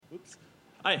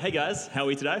Hey guys, how are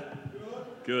we today?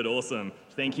 Good, awesome.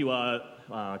 Thank you,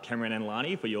 Cameron and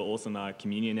Lani, for your awesome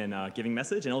communion and giving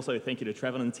message, and also thank you to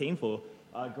Trevor and the team for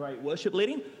great worship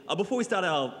leading. Before we start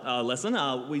our lesson,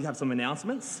 we have some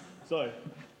announcements. So,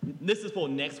 this is for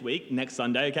next week, next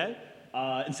Sunday, okay?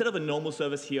 Instead of a normal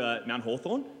service here at Mount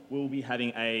Hawthorn, we'll be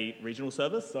having a regional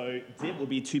service. So, DIP will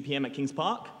be 2 p.m. at Kings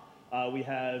Park. We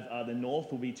have the North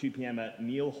will be 2 p.m. at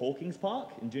Neil Hawkins Park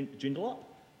in Joondalup.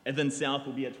 And then South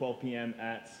will be at 12 p.m.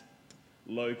 at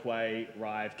Lo Quay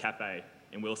Rive Cafe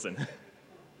in Wilson.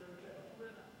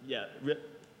 Yeah.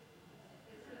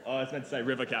 I was meant to say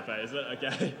River Cafe, is it?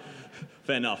 Okay.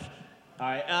 Fair enough. All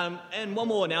right. And one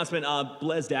more announcement.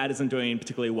 Blair's dad isn't doing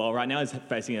particularly well right now. He's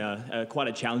facing quite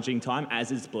a challenging time,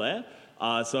 as is Blair.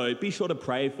 So be sure to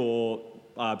pray for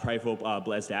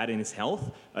Blair's dad and his health,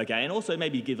 okay, and also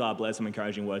maybe give Blair some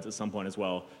encouraging words at some point as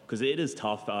well, because it is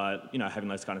tough, having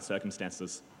those kind of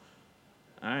circumstances.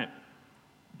 All right.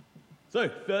 So,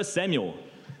 1 Samuel,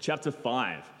 chapter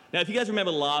 5. Now, if you guys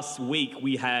remember last week,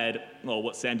 we had,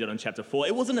 what Sam did on chapter 4.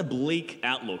 It wasn't a bleak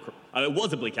outlook. It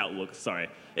was a bleak outlook, sorry.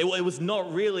 It was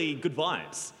not really good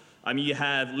vibes. I mean, you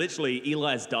have literally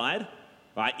Eli's died,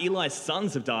 right? Eli's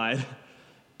sons have died.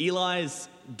 Eli's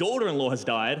daughter-in-law has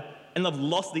died, and they've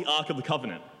lost the Ark of the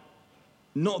Covenant.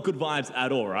 Not good vibes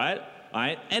at all, right?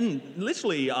 Right? And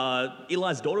literally,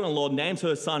 Eli's daughter-in-law names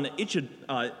her son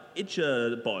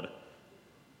Ichabod.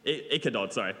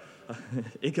 Ichabod, sorry.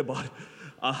 Ichabod.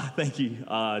 Thank you,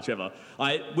 Trevor.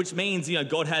 Which means,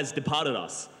 God has departed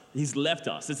us. He's left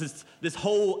us. This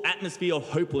whole atmosphere of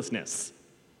hopelessness.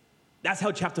 That's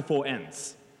how chapter 4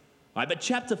 ends. Right? But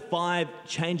chapter 5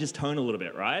 changes tone a little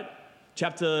bit, right?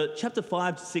 Chapter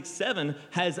 5, 6, 7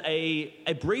 has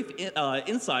a brief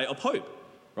insight of hope.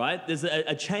 Right? There's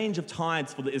a change of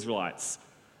tides for the Israelites.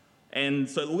 And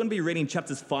so we're going to be reading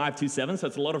chapters 5 to 7, so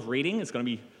it's a lot of reading. It's going to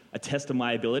be a test of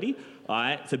my ability. All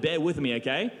right? So bear with me,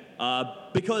 okay?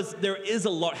 Because there is a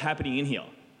lot happening in here.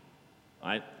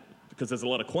 Right? Because there's a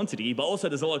lot of quantity, but also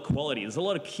there's a lot of quality. There's a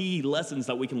lot of key lessons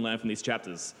that we can learn from these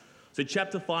chapters. So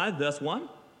chapter 5, verse 1,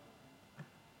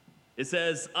 it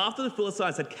says, after the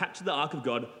Philistines had captured the ark of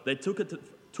God, they took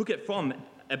it from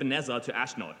Ebenezer to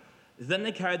Ashdod. Then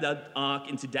they carried the ark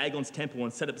into Dagon's temple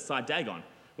and set it beside Dagon.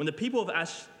 When the people of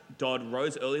Ashdod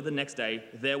rose early the next day,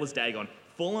 there was Dagon,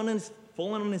 fallen on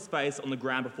his face on the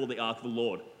ground before the ark of the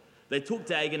Lord. They took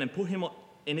Dagon and put him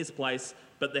in his place,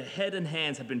 but the head and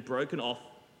hands had been broken off.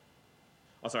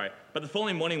 But the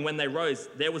following morning when they rose,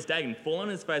 there was Dagon, fallen on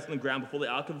his face on the ground before the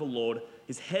ark of the Lord.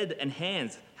 His head and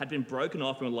hands had been broken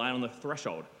off and were lying on the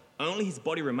threshold. Only his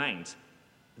body remained.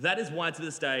 That is why to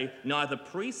this day, neither the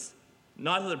priests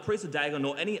of Dagon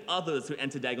nor any others who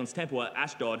enter Dagon's temple at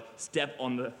Ashdod step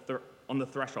on the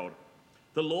threshold.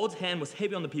 The Lord's hand was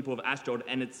heavy on the people of Ashdod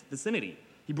and its vicinity.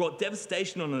 He brought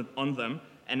devastation on them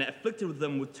and afflicted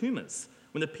them with tumors.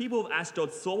 When the people of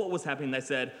Ashdod saw what was happening, they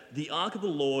said, the ark of the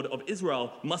Lord of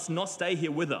Israel must not stay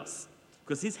here with us,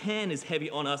 because his hand is heavy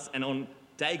on us and on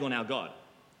Dagon our God.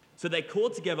 So they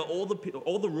called together all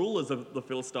the rulers of the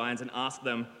Philistines and asked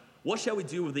them, what shall we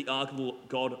do with the ark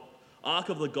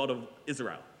of the God of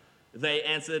Israel? They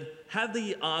answered, have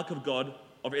the ark of God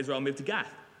of Israel moved to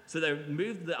Gath. So they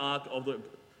moved the ark of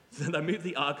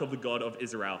the God of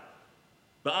Israel.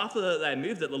 But after they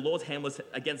moved it, the Lord's hand was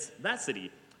against that city,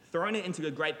 throwing it into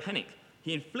a great panic.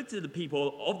 He inflicted the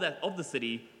people of the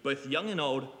city, both young and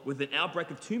old, with an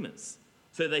outbreak of tumors.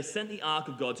 So they sent the ark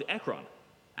of God to Ekron.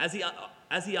 As the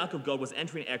ark of God was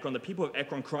entering Ekron, the people of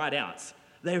Ekron cried out,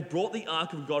 they have brought the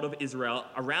ark of God of Israel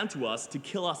around to us to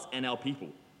kill us and our people.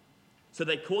 So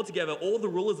they called together all the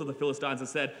rulers of the Philistines and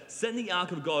said, send the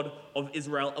ark of God of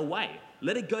Israel away.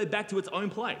 Let it go back to its own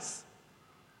place.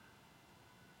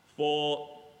 For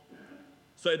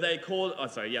death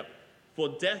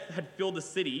had filled the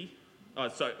city.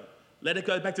 Let it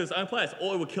go back to its own place,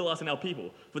 or it will kill us and our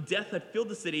people. For death had filled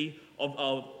the city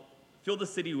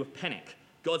with panic.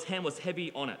 God's hand was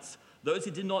heavy on it. Those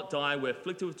who did not die were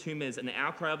afflicted with tumors, and the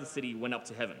outcry of the city went up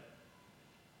to heaven.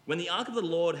 When the ark of the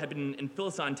Lord had been in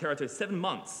Philistine territory 7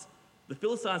 months, the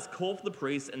Philistines called for the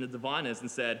priests and the diviners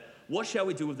and said, what shall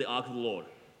we do with the ark of the Lord?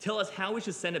 Tell us how we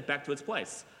should send it back to its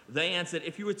place. They answered,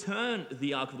 if you return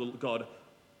the ark of the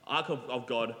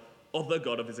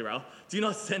God of Israel, do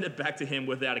not send it back to him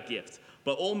without a gift.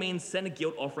 By all means, send a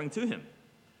guilt offering to him.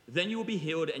 Then you will be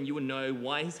healed, and you will know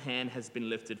why his hand has been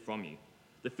lifted from you.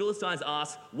 The Philistines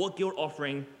asked, what guilt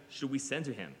offering should we send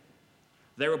to him?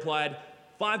 They replied,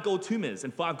 5 gold tumors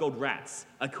and 5 gold rats,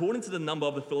 according to the number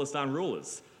of the Philistine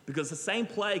rulers, because the same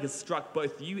plague has struck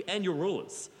both you and your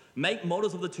rulers. Make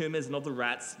models of the tumors and of the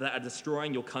rats that are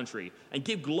destroying your country, and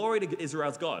give glory to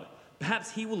Israel's God.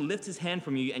 Perhaps he will lift his hand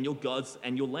from you and your gods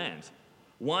and your land.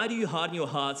 Why do you harden your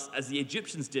hearts as the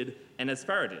Egyptians did and as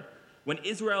Pharaoh did? When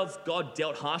Israel's God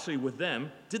dealt harshly with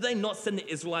them, did they not send the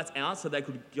Israelites out so they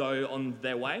could go on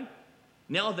their way?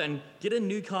 Now then, get a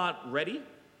new cart ready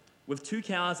with 2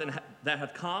 cows that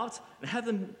have calved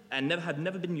and have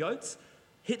never been yoked.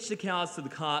 Hitch the cows to the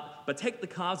cart, but take the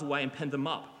calves away and pen them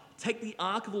up. Take the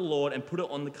ark of the Lord and put it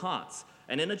on the carts,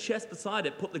 and in a chest beside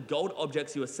it, put the gold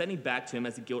objects you are sending back to him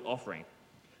as a guilt offering.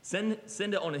 Send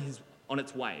it on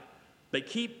its way, but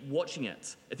keep watching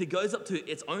it. If it goes up to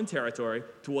its own territory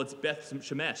towards Beth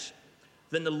Shemesh,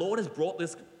 then the Lord has brought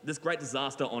this great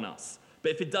disaster on us.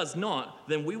 But if it does not,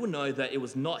 then we will know that it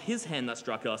was not his hand that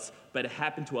struck us, but it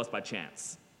happened to us by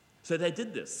chance. So they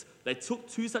did this. They took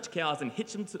 2 such cows and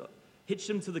hitched them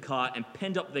to the cart and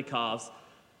penned up their calves.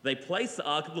 They placed the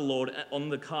ark of the Lord on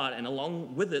the cart, and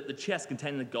along with it the chest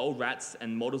containing the gold rats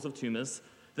and models of tumors.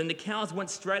 Then the cows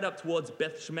went straight up towards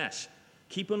Beth Shemesh,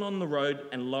 keeping on the road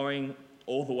and lowing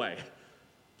all the way.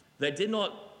 They did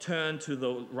not turn to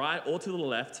the right or to the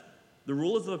left. The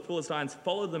rulers of the Philistines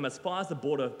followed them as far as the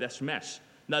border of Beth Shemesh.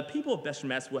 Now the people of Beth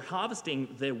Shemesh were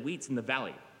harvesting their wheat in the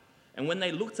valley. And when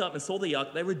they looked up and saw the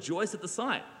ark, they rejoiced at the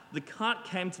sight. The cart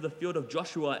came to the field of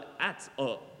Joshua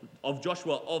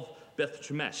of Beth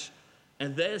Shemesh,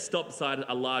 and there stopped beside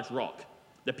a large rock.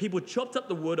 The people chopped up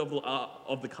the wood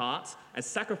of the cart and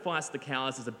sacrificed the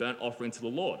cows as a burnt offering to the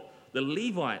Lord. The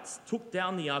Levites took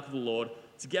down the ark of the Lord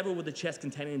together with the chest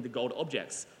containing the gold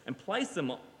objects and placed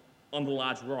them on the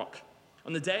large rock.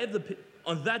 On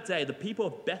that day, the people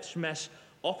of Beth Shemesh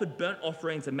offered burnt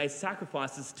offerings and made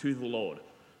sacrifices to the Lord.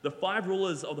 The 5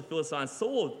 rulers of the Philistines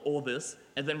saw all this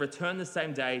and then returned the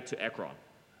same day to Ekron.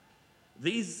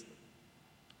 These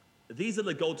are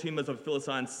the gold tumors of the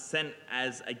Philistines sent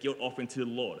as a guilt offering to the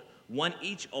Lord, one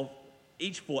each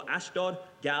for Ashdod,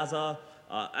 Gaza,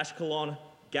 Ashkelon,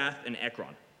 Gath, and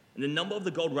Ekron. And the number of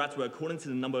the gold rats were according to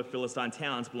the number of Philistine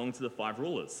towns belonging to the 5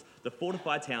 rulers, the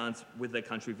fortified towns with their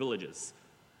country villages.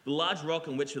 The large rock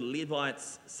on which the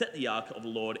Levites set the ark of the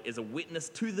Lord is a witness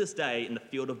to this day in the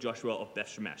field of Joshua of Beth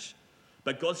Shemesh.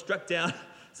 But God struck down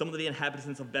some of the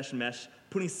inhabitants of Beth Shemesh,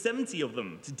 putting 70 of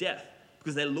them to death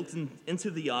because they looked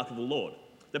into the ark of the Lord.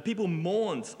 The people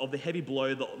mourned of the heavy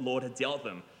blow the Lord had dealt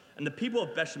them, and the people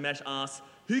of Beth Shemesh asked,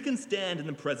 "Who can stand in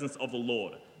the presence of the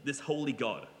Lord, this holy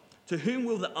God? To whom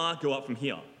will the ark go up from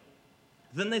here?"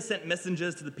 Then they sent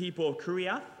messengers to the people of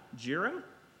Kiriath Jearim,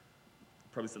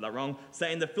 probably said that wrong,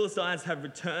 saying, "The Philistines have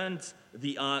returned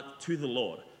the ark to the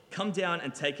Lord. Come down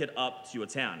and take it up to your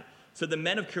town." So the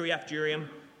men of Kiriath Jearim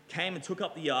came and took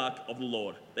up the ark of the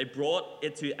Lord. They brought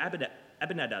it to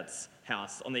Abinadab's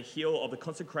house on the hill of the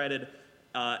consecrated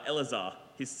Eleazar,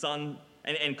 his son,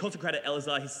 and consecrated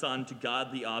Eleazar, his son, to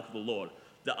guard the ark of the Lord.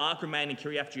 The ark remained in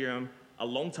Kiriath Jearim a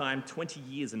long time, 20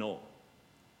 years in all.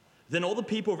 Then all the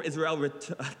people of Israel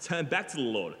returned back to the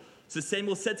Lord. So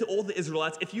Samuel said to all the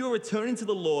Israelites, "If you are returning to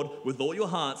the Lord with all your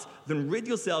hearts, then rid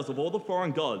yourselves of all the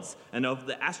foreign gods and of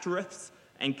the Ashtoreths,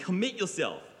 and commit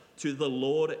yourself to the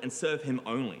Lord and serve him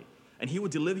only, and he will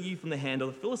deliver you from the hand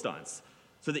of the Philistines."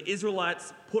 So the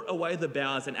Israelites put away the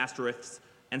Baals and Ashtoreths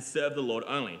and served the Lord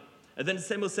only. And then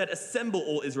Samuel said, "Assemble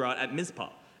all Israel at Mizpah,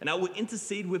 and I will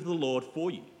intercede with the Lord for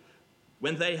you."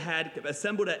 When they had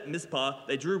assembled at Mizpah,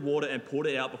 they drew water and poured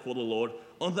it out before the Lord.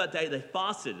 On that day they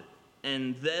fasted,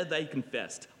 and there they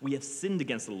confessed, "We have sinned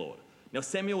against the Lord." Now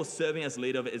Samuel was serving as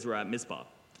leader of Israel at Mizpah.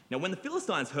 Now when the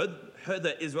Philistines heard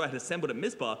that Israel had assembled at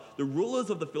Mizpah, the rulers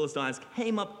of the Philistines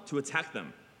came up to attack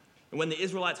them. And when the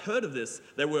Israelites heard of this,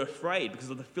 they were afraid because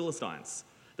of the Philistines.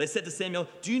 They said to Samuel,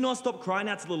 "Do not stop crying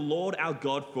out to the Lord our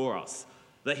God for us,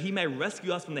 that he may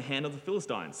rescue us from the hand of the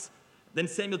Philistines." Then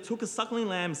Samuel took a suckling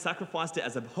lamb and sacrificed it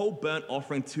as a whole burnt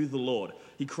offering to the Lord.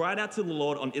 He cried out to the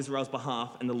Lord on Israel's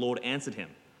behalf, and the Lord answered him.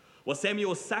 While Samuel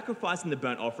was sacrificing the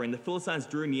burnt offering, the Philistines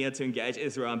drew near to engage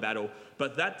Israel in battle.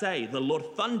 But that day the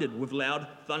Lord thundered with loud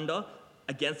thunder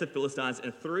against the Philistines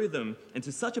and threw them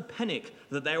into such a panic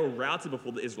that they were routed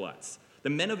before the Israelites. The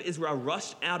men of Israel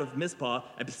rushed out of Mizpah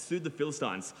and pursued the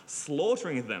Philistines,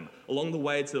 slaughtering them along the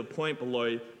way to the point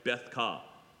below Beth-kar.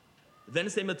 Then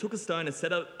Samuel took a stone and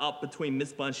set it up between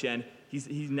Mizpah and Shen.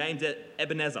 He named it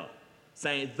Ebenezer,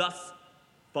 saying, "Thus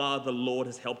far the Lord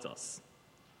has helped us."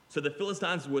 So the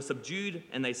Philistines were subdued,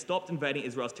 and they stopped invading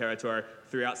Israel's territory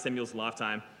throughout Samuel's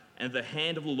lifetime, and the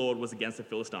hand of the Lord was against the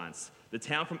Philistines. The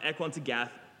town from Ekron to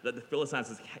Gath that the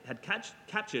Philistines had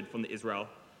captured from Israel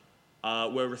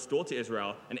were restored to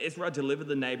Israel, and Israel delivered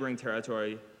the neighboring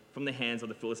territory from the hands of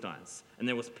the Philistines, and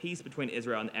there was peace between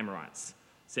Israel and the Amorites.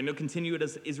 Samuel continued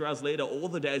as Israel's leader all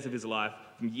the days of his life.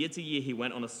 From year to year, he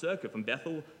went on a circuit from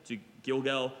Bethel to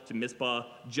Gilgal to Mizpah,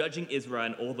 judging Israel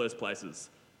in all those places.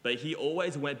 But he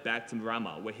always went back to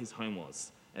Ramah, where his home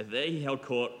was. And there he held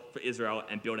court for Israel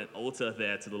and built an altar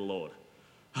there to the Lord.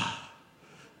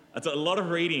 That's a lot of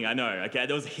reading, I know. Okay,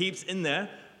 there was heaps in there.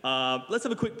 Let's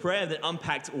have a quick prayer that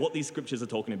unpacked what these scriptures are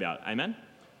talking about. Amen?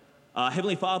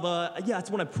 Heavenly Father, I just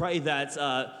want to pray that,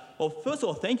 first of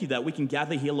all, thank you that we can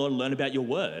gather here, Lord, and learn about your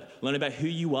word, learn about who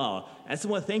you are. And so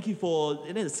I want to thank you for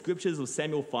the scriptures of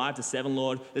Samuel 5 to 7,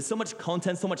 Lord. There's so much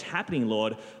content, so much happening,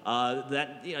 Lord,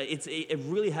 that it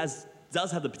really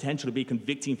does have the potential to be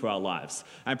convicting for our lives.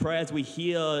 I pray as we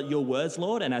hear your words,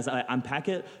 Lord, and as I unpack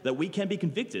it, that we can be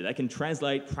convicted. That can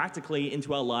translate practically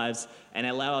into our lives and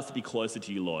allow us to be closer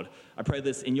to you, Lord. I pray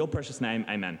this in your precious name.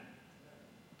 Amen.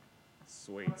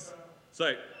 Sweet.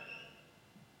 So,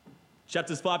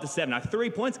 chapters 5 to 7. I have 3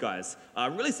 points, guys.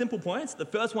 Really simple points. The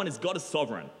first one is God is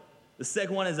sovereign. The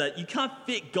second one is that you can't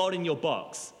fit God in your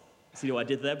box. See what I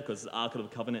did there? Because the Ark of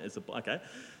the Covenant is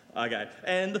Okay.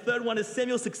 And the third one is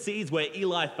Samuel succeeds where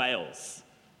Eli fails.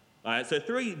 All right, so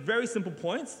 3 very simple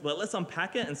points, but let's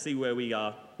unpack it and see where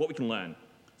what we can learn.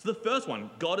 So the first one,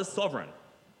 God is sovereign.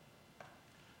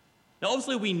 Now,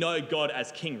 obviously, we know God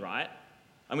as king, right?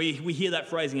 And we hear that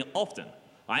phrasing often,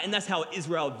 right? And that's how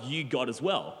Israel viewed God as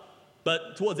well.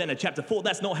 But towards the end of chapter 4,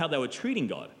 that's not how they were treating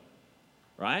God,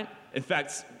 right? In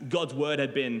fact, God's word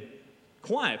had been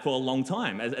quiet for a long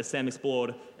time, as Sam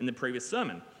explored in the previous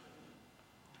sermon.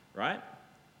 Right?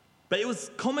 But it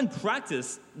was common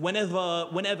practice whenever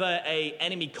a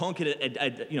enemy conquered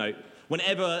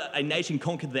whenever a nation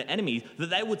conquered their enemies, that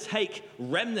they would take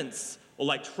remnants or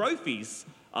like trophies,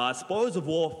 spoils of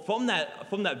war from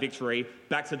that victory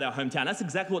back to their hometown. That's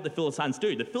exactly what the Philistines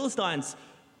do. The Philistines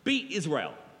beat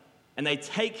Israel, and they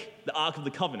take the Ark of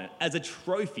the Covenant as a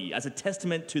trophy, as a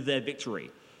testament to their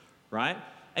victory, right?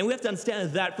 And we have to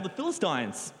understand that for the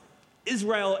Philistines,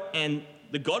 Israel and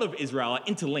the God of Israel are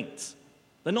interlinked.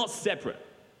 They're not separate.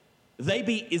 They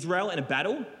beat Israel in a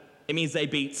battle, it means they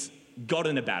beat God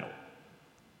in a battle,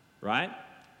 right?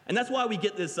 And that's why we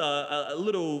get this a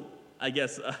little,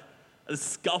 a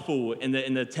scuffle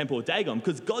in the temple of Dagon,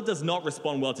 because God does not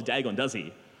respond well to Dagon, does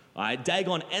he? All right?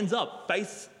 Dagon ends up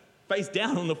face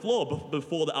down on the floor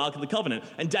before the Ark of the Covenant.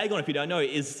 And Dagon, if you don't know,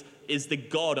 is the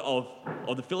god of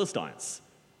the Philistines.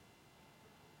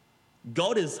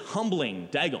 God is humbling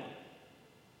Dagon.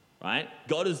 Right?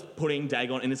 God is putting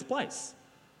Dagon in his place,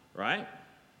 right?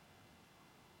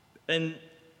 And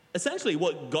essentially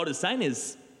what God is saying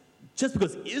is, just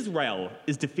because Israel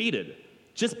is defeated,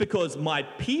 just because my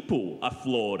people are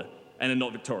flawed and are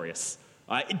not victorious,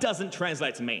 right, it doesn't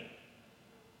translate to me,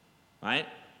 right?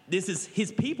 This is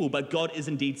his people, but God is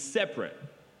indeed separate.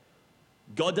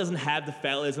 God doesn't have the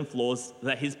failures and flaws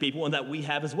that his people and that we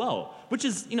have as well, which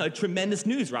is, tremendous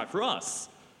news, right, for us.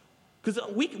 Because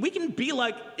we can be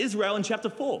like Israel in chapter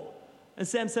 4. And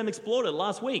Sam explored it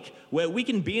last week, where we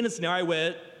can be in a scenario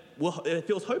where it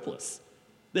feels hopeless.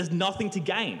 There's nothing to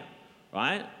gain,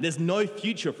 right? There's no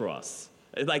future for us.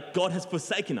 It's like God has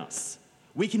forsaken us.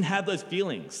 We can have those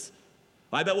feelings,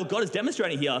 right? But what God is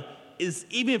demonstrating here is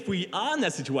even if we are in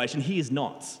that situation, he is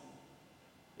not.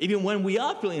 Even when we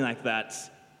are feeling like that,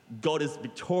 God is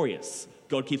victorious.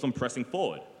 God keeps on pressing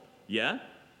forward, yeah?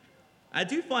 I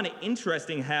do find it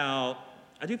interesting how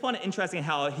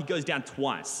he goes down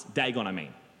twice, Dagon, I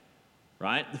mean,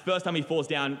 right? The first time he falls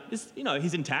down,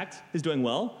 he's intact, he's doing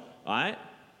well, right?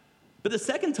 But the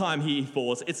second time he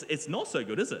falls, it's not so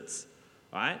good, is it?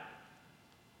 Right?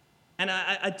 And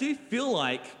I do feel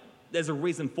like there's a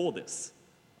reason for this,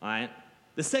 right?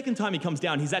 The second time he comes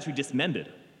down, he's actually dismembered.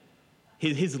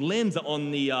 His limbs are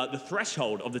on the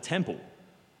threshold of the temple.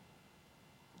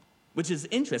 Which is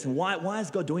interesting. Why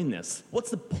is God doing this?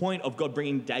 What's the point of God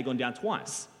bringing Dagon down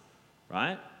twice,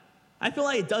 right? I feel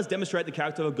like it does demonstrate the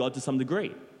character of God to some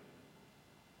degree.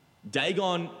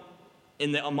 Dagon,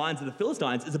 in the minds of the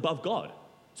Philistines, is above God.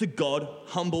 So God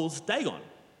humbles Dagon.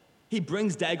 He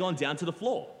brings Dagon down to the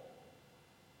floor.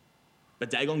 But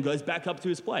Dagon goes back up to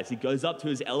his place. He goes up to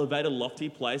his elevated, lofty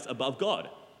place above God.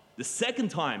 The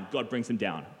second time God brings him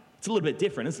down, it's a little bit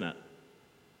different, isn't it?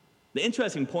 The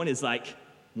interesting point is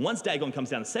once Dagon comes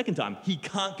down the second time, he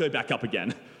can't go back up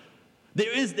again.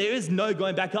 There is no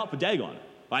going back up for Dagon.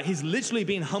 Right? He's literally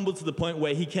been humbled to the point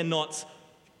where he cannot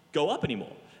go up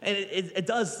anymore. And it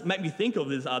does make me think of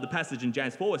this, the passage in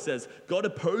James 4 where it says, God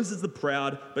opposes the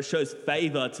proud but shows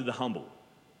favor to the humble.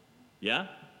 Yeah?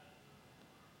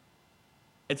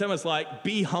 It's almost like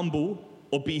be humble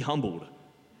or be humbled.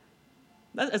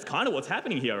 That's kind of what's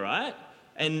happening here, right?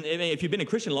 And I mean, if you've been a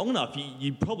Christian long enough,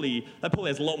 that probably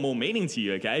has a lot more meaning to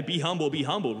you, okay? Be humble,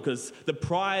 because the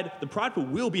prideful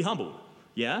will be humbled,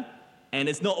 yeah? And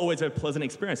it's not always a pleasant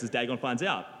experience, as Dagon finds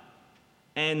out.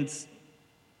 And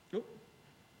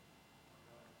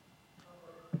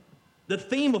the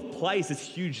theme of place is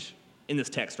huge in this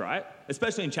text, right?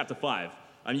 Especially in chapter 5.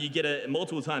 You get it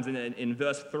multiple times in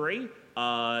verse 3.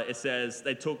 It says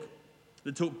they took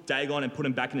Dagon and put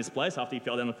him back in his place after he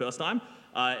fell down the first time.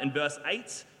 In verse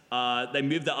 8, they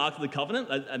moved the Ark of the Covenant.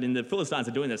 I mean, the Philistines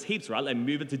are doing this heaps, right? They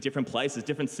move it to different places,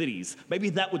 different cities. Maybe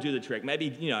that will do the trick. Maybe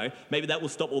that will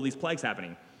stop all these plagues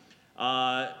happening.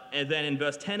 And then in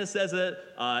verse 10 it says it.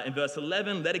 In verse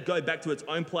 11, let it go back to its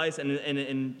own place. And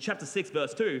in chapter 6,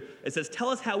 verse 2, it says, tell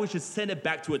us how we should send it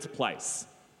back to its place.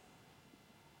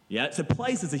 Yeah, so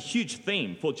place is a huge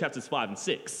theme for chapters 5 and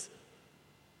 6.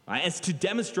 Right? It's to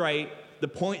demonstrate the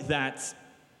point that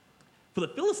for the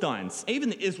Philistines, even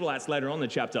the Israelites later on in the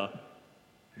chapter,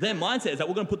 their mindset is that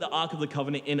we're going to put the Ark of the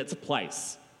Covenant in its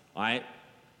place, right?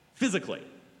 Physically.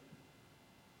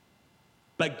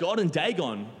 But God and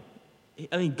Dagon,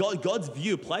 I mean, God's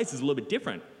view of place is a little bit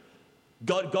different.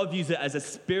 God views it as a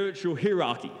spiritual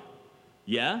hierarchy,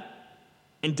 yeah?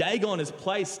 And Dagon is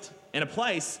placed in a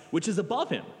place which is above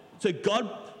him. So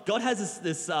God has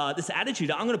this attitude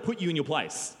that I'm going to put you in your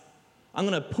place. I'm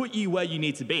going to put you where you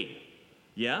need to be,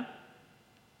 yeah?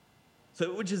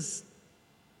 So which is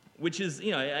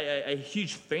a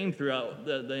huge theme throughout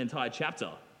the entire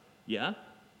chapter, yeah?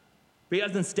 But you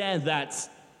understand that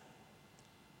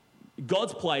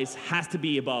God's place has to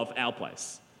be above our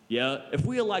place. Yeah, if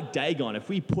we are like Dagon, if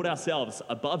we put ourselves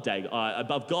above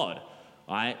God,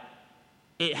 right,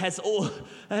 it has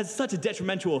such a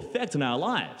detrimental effect on our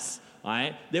lives.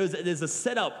 Right, there's a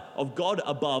setup of God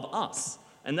above us,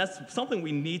 and that's something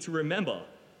we need to remember.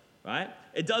 Right,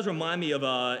 it does remind me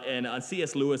of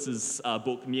C.S. Lewis's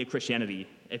book Mere Christianity.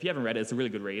 If you haven't read it, it's a really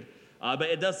good read. But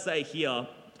it does say here,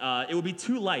 it will be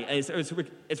too late.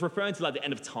 It's referring to like the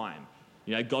end of time.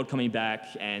 You know, God coming back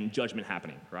and judgment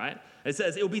happening, right? It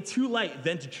says, it will be too late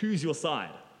then to choose your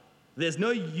side. There's no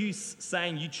use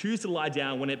saying you choose to lie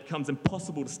down when it becomes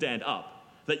impossible to stand up.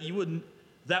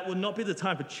 That will not be the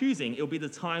time for choosing. It will be the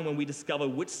time when we discover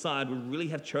which side we really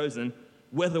have chosen,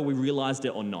 whether we realized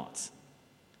it or not.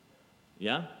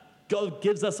 Yeah? God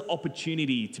gives us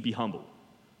opportunity to be humble,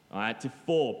 right? To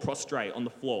fall, prostrate on the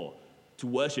floor, to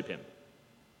worship him,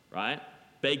 right?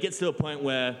 But it gets to a point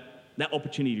where that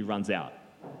opportunity runs out,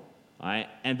 right?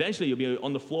 And eventually you'll be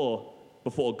on the floor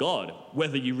before God,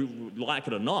 whether you like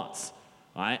it or not,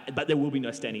 right? But there will be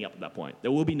no standing up at that point.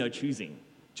 There will be no choosing,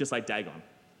 just like Dagon.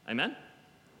 Amen?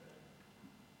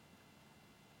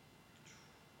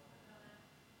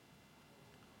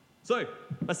 So,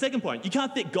 my second point, you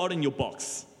can't fit God in your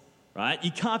box, right?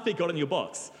 You can't fit God in your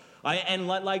box. Right? And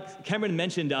like Cameron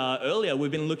mentioned earlier,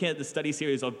 we've been looking at the study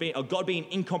series of God being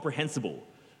incomprehensible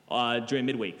during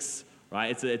midweeks,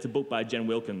 right? It's a book by Jen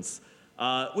Wilkins,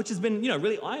 which has been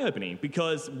really eye-opening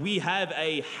because we have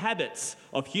a habit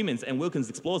of humans, and Wilkins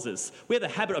explores this. We have a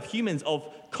habit of humans of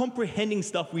comprehending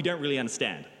stuff we don't really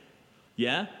understand.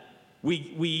 Yeah,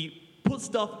 we put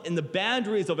stuff in the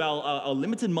boundaries of our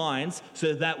limited minds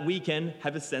so that we can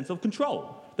have a sense of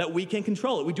control, that we can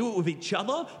control it. We do it with each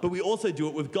other, but we also do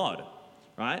it with God,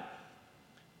 right?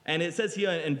 And it says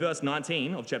here in verse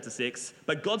 19 of chapter 6,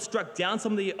 but God struck down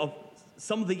some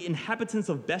of the inhabitants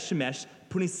of Beth-Shemesh,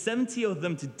 putting 70 of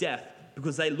them to death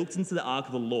because they looked into the ark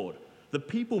of the Lord. The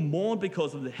people mourned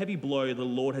because of the heavy blow the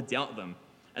Lord had dealt them.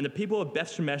 And the people of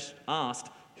Beth-Shemesh asked,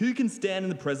 who can stand in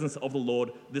the presence of the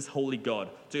Lord, this holy God?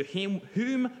 To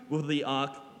whom will the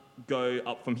ark go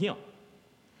up from here?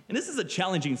 And this is a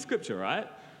challenging scripture, right?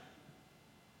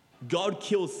 God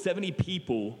kills 70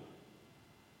 people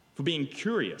for being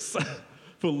curious,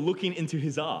 for looking into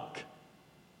his ark,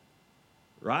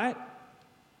 right?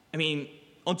 I mean,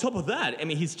 on top of that,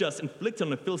 he's just inflicted on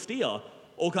the Philistia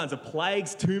all kinds of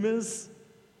plagues, tumors.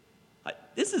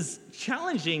 This is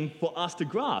challenging for us to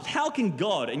grasp. How can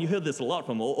God, and you heard this a lot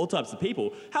from all types of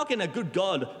people, how can a good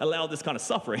God allow this kind of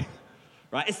suffering?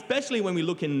 Right? Especially when we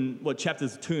look in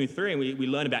chapters 2 and 3 and we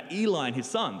learn about Eli and his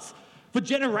sons. For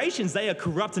generations, they are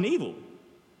corrupt and evil.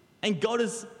 And God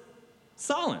is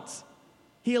silent.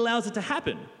 He allows it to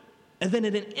happen. And then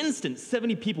in an instant,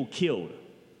 70 people killed.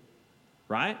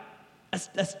 Right?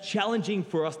 That's challenging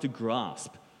for us to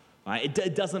grasp. Right?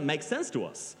 It doesn't make sense to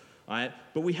us. Right?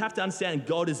 But we have to understand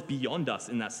God is beyond us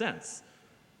in that sense.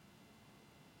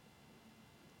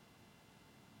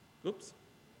 Oops.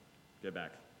 Go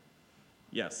back.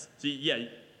 Yes. So, yeah.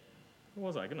 What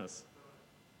was I? Goodness.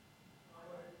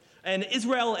 And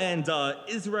Israel and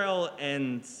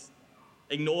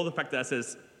Ignore the fact that it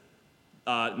says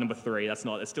number 3.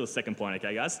 It's still a second point,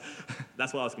 okay, guys?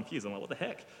 That's why I was confused. I'm like, what the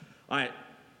heck? All right.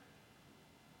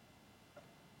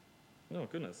 Oh,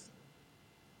 goodness.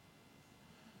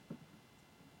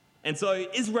 And so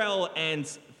Israel and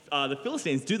the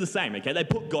Philistines do the same, okay? They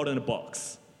put God in a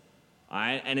box, all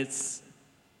right? And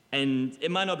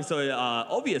it might not be so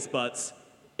obvious, but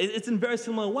it's in very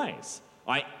similar ways.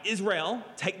 All right? Israel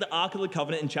take the Ark of the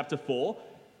Covenant in chapter 4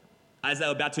 as they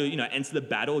were about to, enter the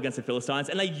battle against the Philistines,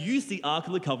 and they use the Ark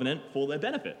of the Covenant for their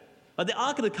benefit. Like the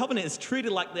Ark of the Covenant is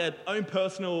treated like their own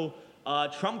personal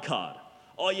trump card.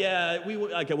 Oh yeah,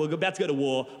 we're about to go to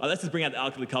war. Let's just bring out the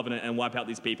Ark of the Covenant and wipe out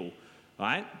these people. All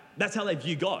right? That's how they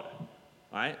view God.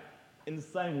 All right? In the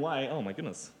same way, oh my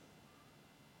goodness.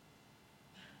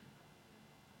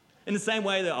 In the same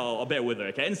way that, I'll bear with her,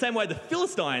 okay? In the same way, the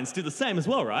Philistines do the same as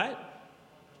well, right?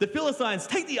 The Philistines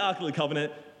take the Ark of the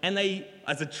Covenant and they,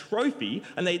 as a trophy,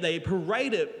 and they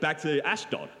parade it back to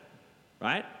Ashdod,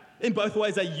 right? In both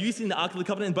ways, they're using the Ark of the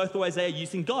Covenant. In both ways, they are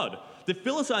using God. The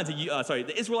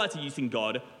Israelites are using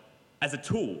God as a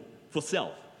tool for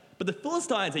self. But the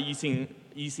Philistines are using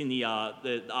the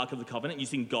Ark of the Covenant,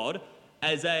 using God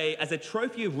as a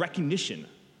trophy of recognition,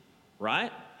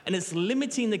 right? And it's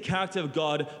limiting the character of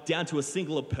God down to a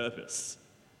singular purpose.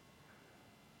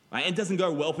 Right? And it doesn't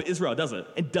go well for Israel, does it?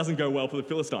 It doesn't go well for the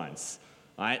Philistines.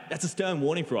 Right? That's a stern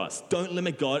warning for us. Don't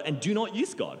limit God and do not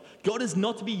use God. God is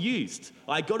not to be used.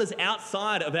 Right? God is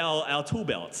outside of our tool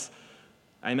belts.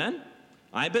 Amen?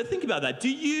 Right? But think about that. Do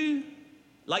you,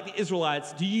 like the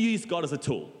Israelites, do you use God as a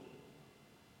tool?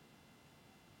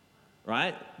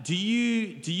 Right? Do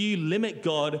you limit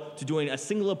God to doing a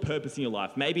singular purpose in your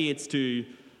life? Maybe it's to,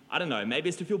 maybe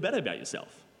it's to feel better about yourself.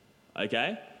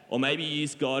 Okay? Or maybe you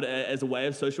use God as a way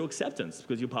of social acceptance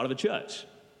because you're part of a church.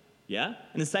 Yeah?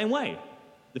 In the same way,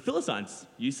 the Philistines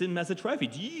use him as a trophy.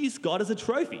 Do you use God as a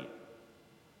trophy?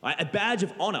 Right? A badge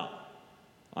of honor.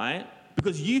 Right?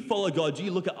 Because you follow God, do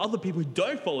you look at other people who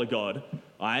don't follow God,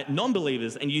 right?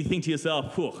 Non-believers, and you think to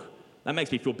yourself, that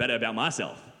makes me feel better about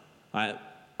myself. Right?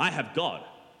 I have God.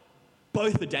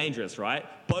 Both are dangerous, right?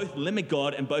 Both limit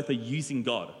God and both are using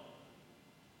God.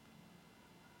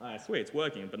 All right, sweet, it's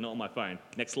working, but not on my phone.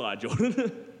 Next slide,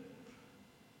 Jordan.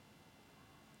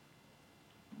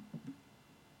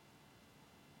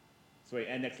 Sweet,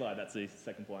 and next slide, that's the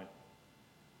second point.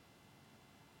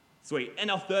 Sweet,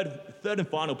 and our third and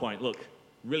final point. Look,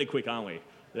 really quick, aren't we?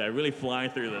 Yeah, really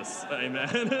flying through this.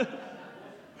 Amen.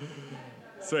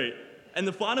 Sweet. And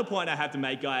the final point I have to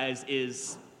make, guys,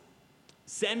 is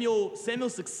Samuel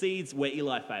succeeds where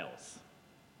Eli fails.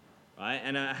 Right?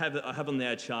 And I have on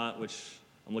there a chart, which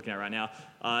I'm looking at right now.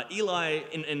 Eli,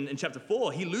 in chapter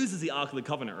 4, he loses the Ark of the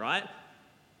Covenant, right?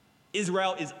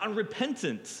 Israel is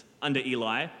unrepentant under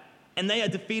Eli, and they are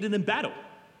defeated in battle.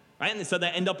 Right? And so they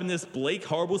end up in this bleak,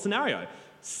 horrible scenario.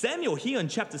 Samuel here in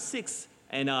chapter 6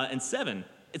 and 7,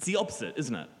 it's the opposite,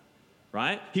 isn't it?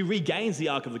 Right? He regains the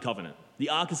Ark of the Covenant. The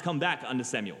Ark has come back under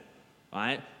Samuel.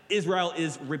 Right? Israel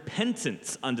is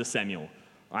repentant under Samuel.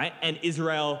 Right? And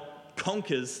Israel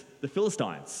conquers the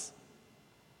Philistines.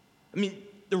 I mean,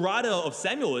 the writer of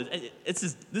Samuel,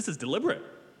 this is deliberate.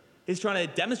 He's trying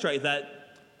to demonstrate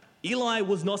that Eli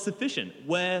was not sufficient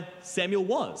where Samuel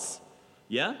was.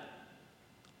 Yeah?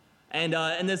 And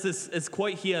there's this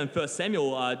quote here in 1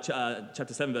 Samuel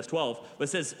chapter 7, verse 12, where it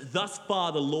says, "Thus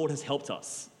far the Lord has helped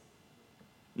us."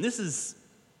 And this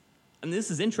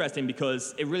is interesting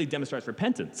because it really demonstrates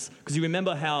repentance. Because you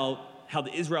remember how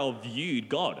the Israel viewed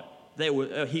God.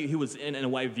 He was in a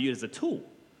way viewed as a tool,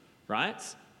 right?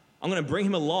 I'm going to bring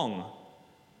him along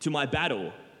to my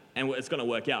battle, and it's going to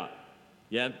work out.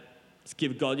 Yeah, just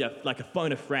give God, like a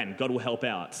phone a friend. God will help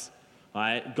out.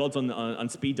 Right? God's on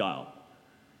speed dial.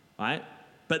 Right?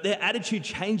 But their attitude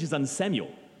changes under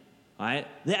Samuel. Right?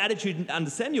 Their attitude under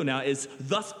Samuel now is,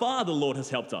 "Thus far the Lord has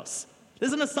helped us."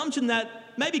 There's an assumption that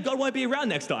maybe God won't be around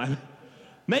next time.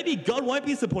 Maybe God won't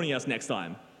be supporting us next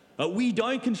time. But we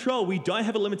don't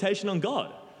have a limitation on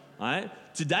God. Right?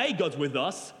 Today God's with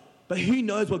us, but who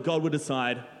knows what God will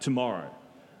decide tomorrow?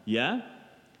 Yeah?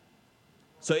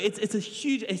 So it's a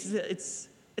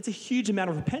huge amount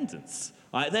of repentance.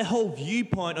 Right? Their whole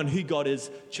viewpoint on who God is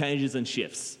changes and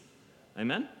shifts.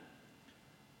 Amen?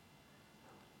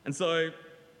 And so,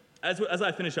 as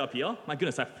I finish up here, my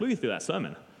goodness, I flew through that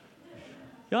sermon.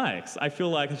 Yikes, I feel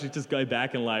like I should just go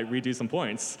back and redo some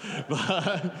points.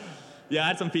 But yeah, I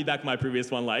had some feedback on my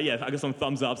previous one, I got some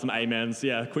thumbs up, some amens.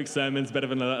 Yeah, quick sermon's better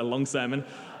than a long sermon.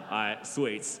 All right,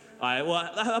 sweet. All right,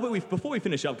 well, how about before we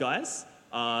finish up, guys,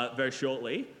 very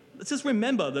shortly, let's just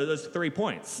remember those 3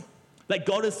 points. That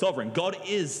God is sovereign, God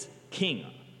is king.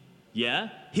 Yeah?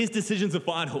 His decisions are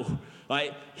final.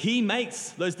 Right? He makes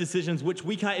those decisions which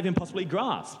we can't even possibly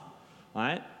grasp.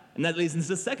 Right? And that leads into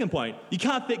the second point. You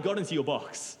can't fit God into your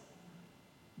box.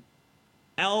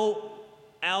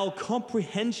 Our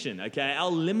comprehension, okay, our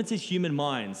limited human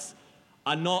minds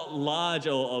are not large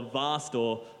or vast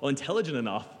or intelligent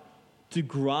enough to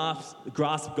grasp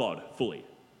God fully.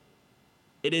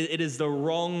 It is the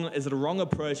wrong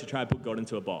approach to try to put God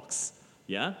into a box.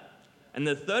 Yeah? And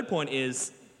the third point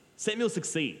is Samuel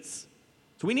succeeds.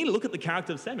 So we need to look at the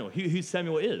character of Samuel, who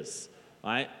Samuel is.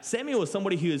 Right? Samuel was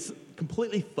somebody who is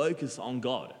completely focused on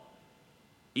God.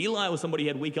 Eli was somebody who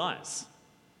had weak eyes.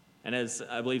 And as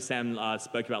I believe Sam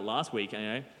spoke about last week,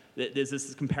 there's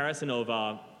this comparison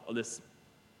of this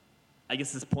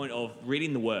point of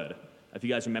reading the Word, if you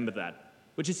guys remember that,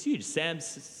 which is huge.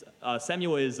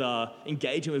 Samuel is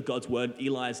engaging with God's Word,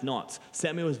 Eli is not.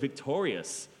 Samuel is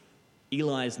victorious,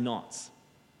 Eli is not.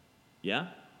 Yeah?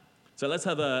 So let's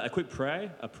have a quick prayer,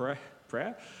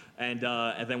 and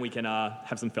then we can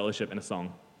have some fellowship and a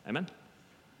song. Amen?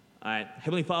 All right.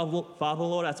 Heavenly Father,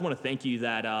 Lord, I just want to thank you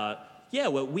that,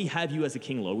 we have you as a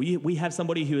king, Lord. We have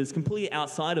somebody who is completely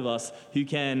outside of us who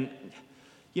can,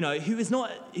 who is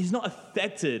not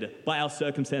affected by our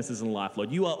circumstances in life,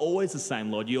 Lord. You are always the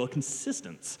same, Lord. You are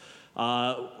consistent.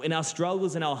 In our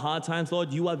struggles, in our hard times,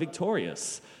 Lord, you are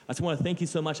victorious. I just want to thank you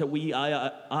so much that we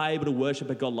are able to worship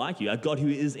a God like you, a God who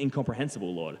is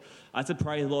incomprehensible, Lord. I just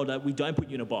pray, Lord, that we don't put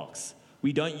you in a box.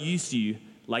 We don't use you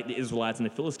like the Israelites and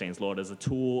the Philistines, Lord, as a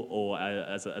tool or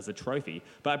as a trophy.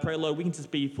 But I pray, Lord, we can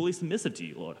just be fully submissive to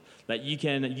you, Lord, that you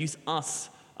can use us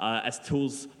as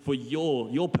tools for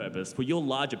your purpose, for your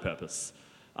larger purpose.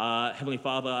 Heavenly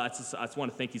Father, I just want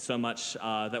to thank you so much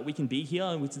that we can be here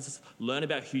and we can just learn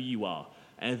about who you are,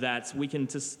 and that we can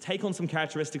just take on some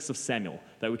characteristics of Samuel,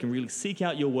 that we can really seek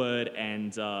out your word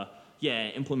and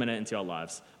implement it into our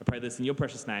lives. I pray this in your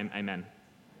precious name. Amen.